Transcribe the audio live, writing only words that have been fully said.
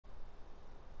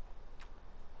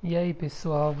E aí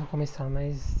pessoal, vou começar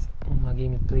mais uma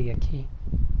gameplay aqui.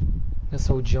 Eu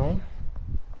sou o John,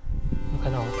 no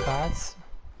canal Katsu,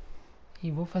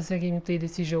 e vou fazer a gameplay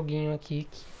desse joguinho aqui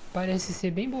que parece ser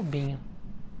bem bobinho.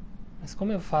 Mas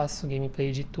como eu faço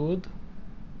gameplay de tudo,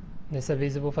 dessa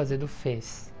vez eu vou fazer do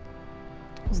FEZ.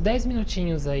 Uns 10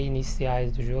 minutinhos aí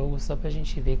iniciais do jogo, só pra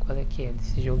gente ver qual é que é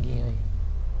desse joguinho aí.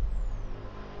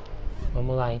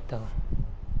 Vamos lá então.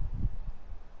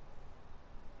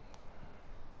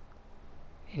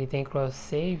 Ele tem cross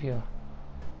save, ó.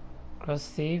 Cross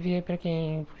save é para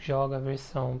quem joga a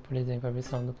versão, por exemplo, a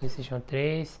versão do PlayStation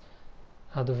 3,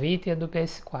 a do Vita e a do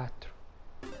PS4.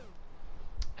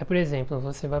 É, por exemplo,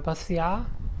 você vai passear,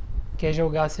 quer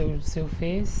jogar seu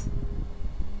FEZ,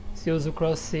 você usa o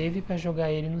cross save para jogar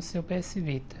ele no seu PS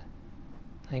Vita.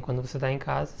 Aí quando você está em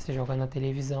casa, você joga na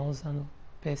televisão usando o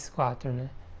PS4, né?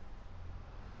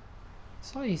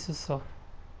 Só isso só.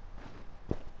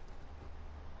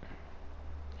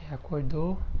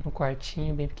 Acordou no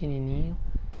quartinho bem pequenininho.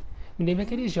 Me lembra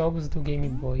aqueles jogos do Game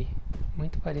Boy,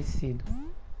 muito parecido.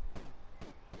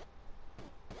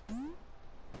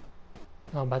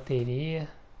 Uma bateria.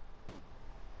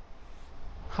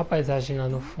 A paisagem lá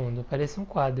no fundo, parece um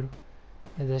quadro,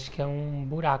 mas acho que é um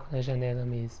buraco na janela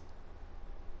mesmo.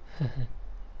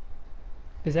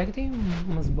 Apesar que tem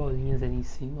umas bolinhas ali em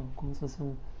cima, como se fosse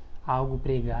algo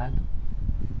pregado.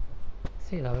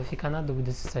 Sei lá, vai ficar na dúvida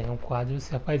se isso aí é um quadro ou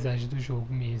se é a paisagem do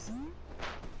jogo mesmo.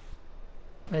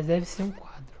 Mas deve ser um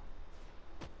quadro.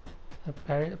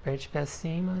 Aperte pra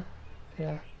cima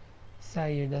pra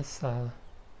sair da sala.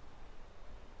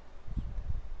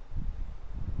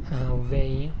 Ah, o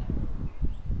velhinho.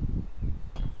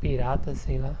 Pirata,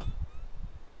 sei lá.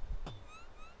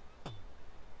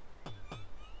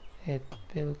 É,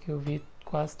 pelo que eu vi,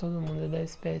 quase todo mundo é da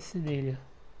espécie dele.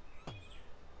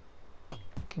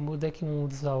 O que muda é que um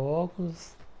usa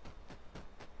óculos,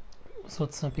 os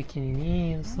outros são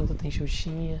pequenininhos, os outros tem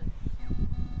xuxinha.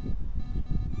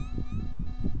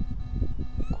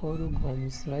 Coro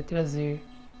Gomes vai trazer.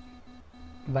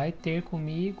 Vai ter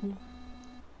comigo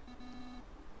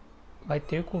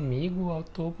ao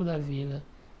topo da vila.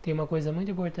 Tem uma coisa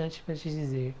muito importante para te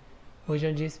dizer. Hoje é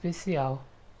um dia especial.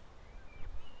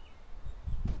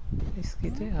 Tá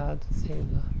escrito errado, sei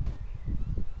lá.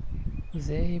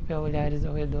 Zerre para olhares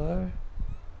ao redor.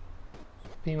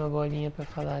 Tem uma bolinha para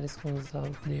falares com os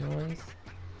aldeões.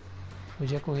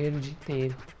 Hoje é correr o dia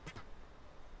inteiro.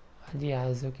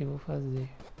 Aliás, é o que vou fazer.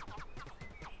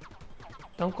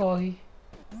 Então corre.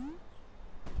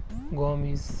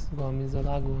 Gomes,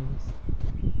 olá Gomes.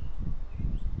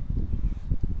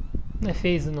 Não é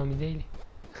FEZ o nome dele?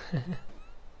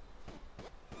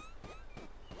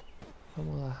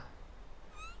 Vamos lá.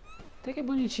 Até que é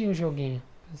bonitinho o joguinho.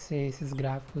 Pra ser esses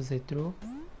gráficos retrô.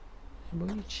 É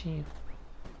bonitinho.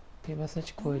 Tem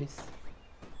bastante cores.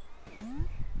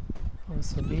 Vamos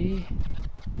subir.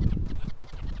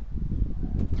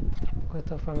 Qual é a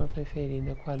tua forma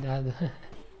preferida? Quadrado.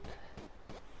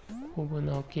 Cubo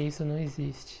não, porque isso não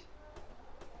existe.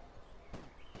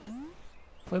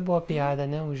 Foi boa a piada,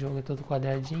 né? O jogo é todo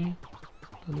quadradinho,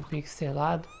 todo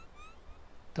pixelado.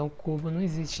 Então cubo não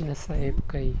existe nessa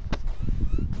época aí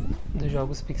dos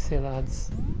jogos pixelados.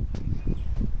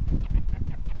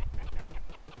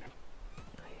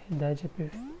 A realidade é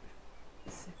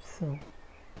percepção.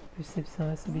 Percepção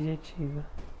é subjetiva.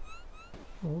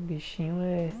 O bichinho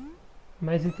é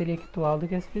mais intelectual do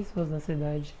que as pessoas na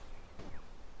cidade.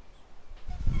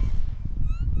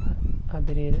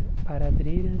 Para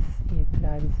abriras e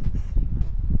entrares acima.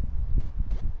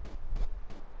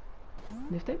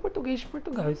 Deve estar em português de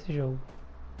Portugal esse jogo.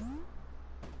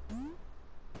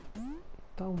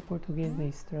 Tá um português meio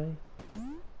estranho.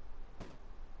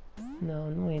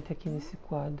 Não entra aqui nesse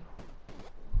quadro.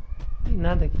 Não tem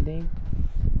nada aqui dentro.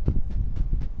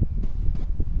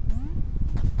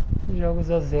 Os jogos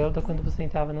da Zelda, quando você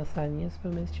entrava nas salinhas,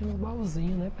 pelo menos tinha uns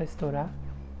baúzinhos, né, pra estourar.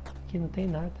 Aqui não tem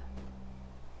nada.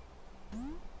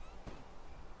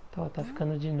 Então, tá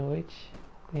ficando de noite,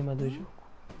 o clima do jogo.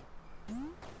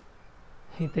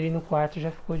 Entrei no quarto e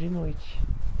já ficou de noite.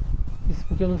 Isso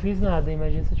porque eu não fiz nada,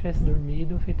 imagina se eu tivesse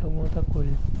dormido ou feito alguma outra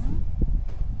coisa.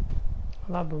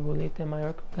 Olha lá, a borboleta é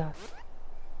maior que o gato.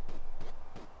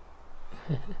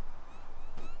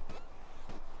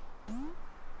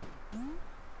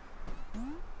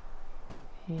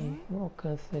 E não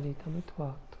alcança ali, tá muito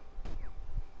alto.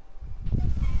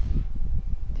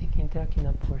 Tem que entrar aqui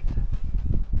na porta.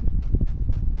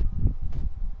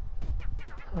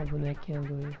 Olha a bonequinha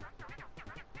doida.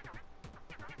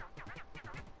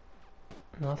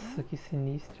 Nossa, que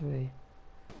sinistro, velho.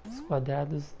 Os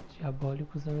quadrados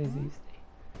diabólicos não existem.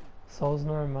 Só os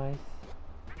normais.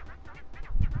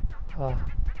 Ó.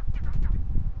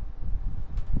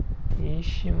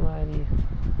 Ixi Maria.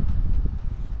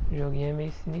 O joguinho é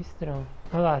meio sinistrão.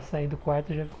 Olha lá, saí do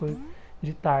quarto já ficou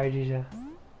de tarde já.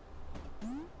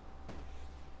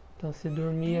 Então se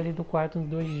dormir ali do quarto uns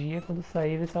 2 dias, quando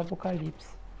sair vai ser o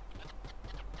apocalipse.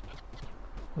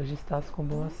 Hoje estás com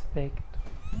bom aspecto.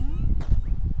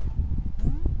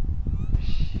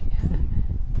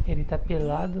 Ele tá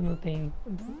pelado, não tem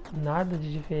nada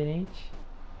de diferente.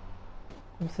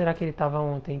 Como será que ele tava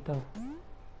ontem então?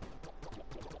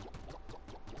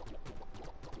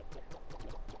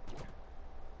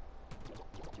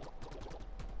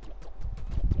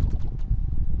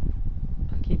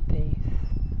 Aqui tem.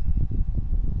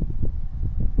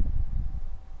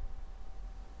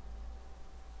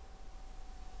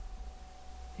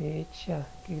 Eita,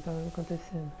 o que tava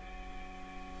acontecendo?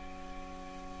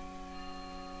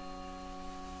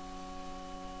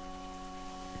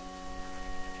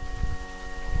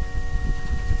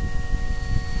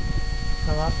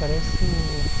 Olha lá,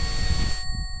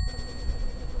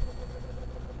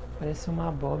 parece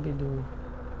uma bob do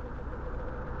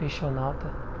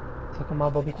peixonauta, só que uma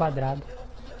bob quadrado.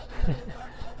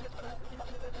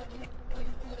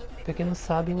 Pra quem não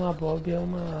sabe, uma bob é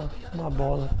uma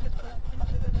bola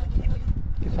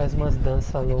que faz umas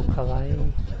danças loucas lá e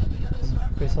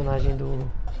os personagens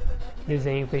do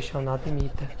desenho peixonauta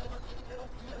imita.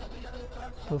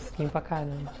 Tosquinho pra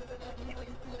caramba.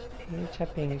 Eita,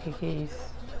 penga, que é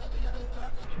isso?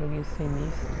 Joguinho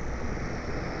sinistro.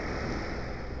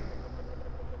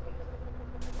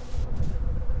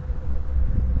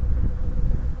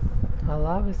 Olha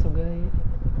lá, vê se eu ganho ele.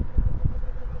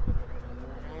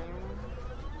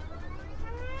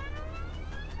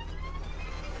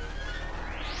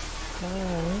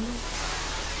 Caramba.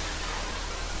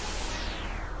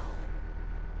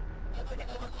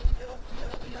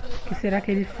 O que será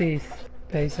que ele fez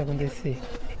pra isso acontecer?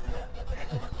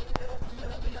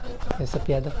 Essa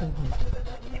piada foi ruim.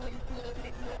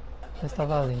 Mas tá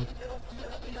valendo.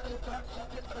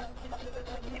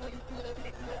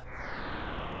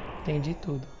 Entendi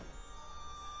tudo.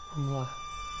 Vamos lá.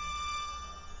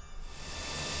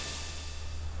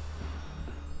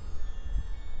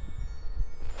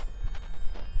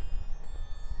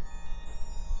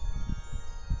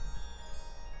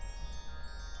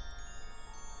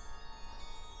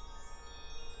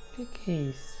 O que é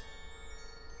isso?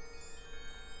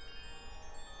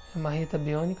 É a marreta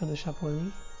biônica do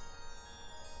Chapolin.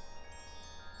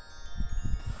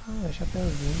 Ah, é o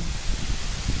chapeuzinho.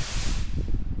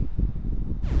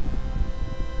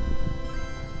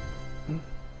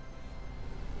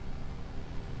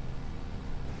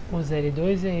 Use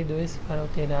L2 e R2 para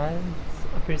alterar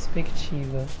a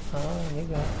perspectiva. Ah,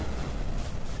 legal.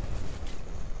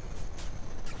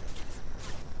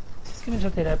 Se esquema de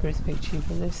alterar a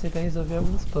perspectiva deve ser para resolver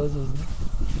alguns puzzles, né?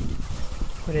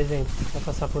 Por exemplo, vai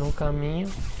passar por um caminho,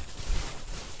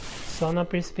 só na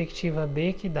perspectiva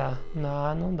B que dá,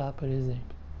 na A não dá, por exemplo.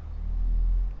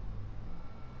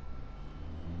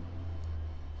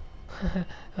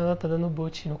 Ela tá dando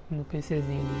boot no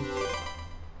PCzinho dele.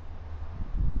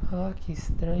 Ah, que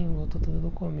estranho, voltou tudo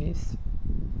do começo.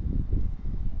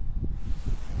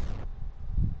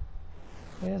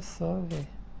 Olha só, velho.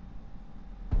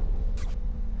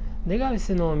 Legal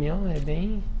esse nome, ó, é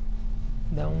bem...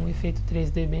 dá um efeito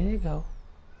 3D bem legal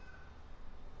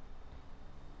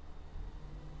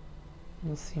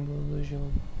no símbolo do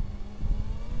jogo.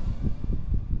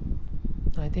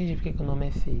 Ah, entendi porque que o nome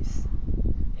é FEZ.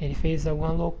 Ele fez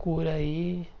alguma loucura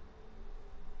aí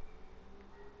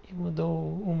e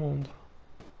mudou o mundo.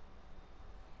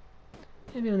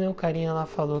 É mesmo, né? O carinha lá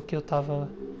falou que eu tava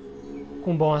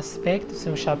com bom aspecto,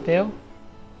 sem um chapéu.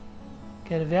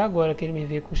 Quero ver agora que ele me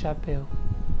vê com o chapéu.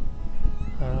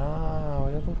 Ah,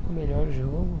 olha como ficou melhor o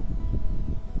jogo.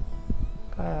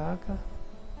 Caraca.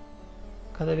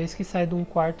 Cada vez que sai de um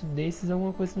quarto desses,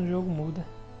 alguma coisa no jogo muda.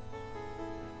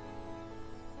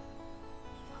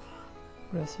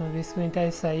 Próxima vez que eu entrar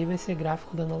e sair vai ser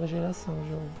gráfico da nova geração o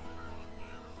jogo.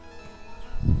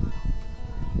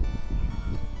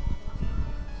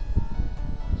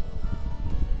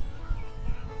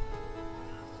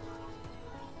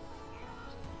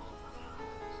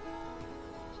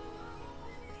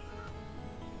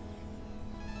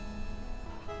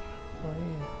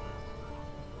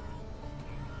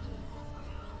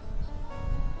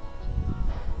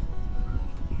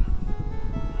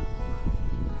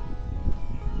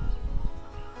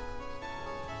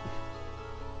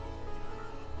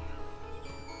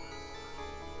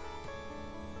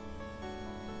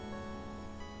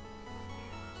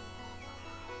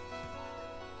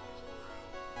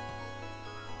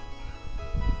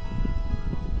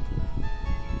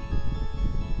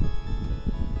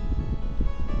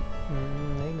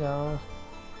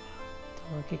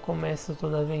 Aqui começa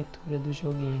toda a aventura do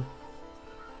joguinho,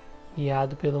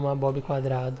 guiado pelo uma Bob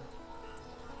quadrado.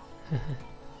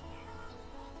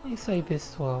 É isso aí,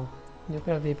 pessoal. Deu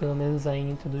pra ver pelo menos a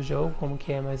intro do jogo, como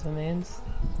que é mais ou menos.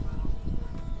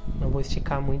 Não vou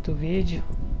esticar muito o vídeo,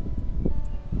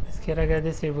 mas quero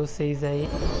agradecer vocês aí.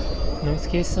 Não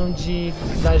esqueçam de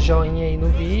dar joinha aí no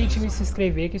vídeo e se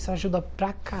inscrever, que isso ajuda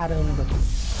pra caramba.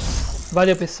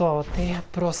 Valeu, pessoal, até a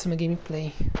próxima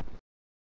gameplay.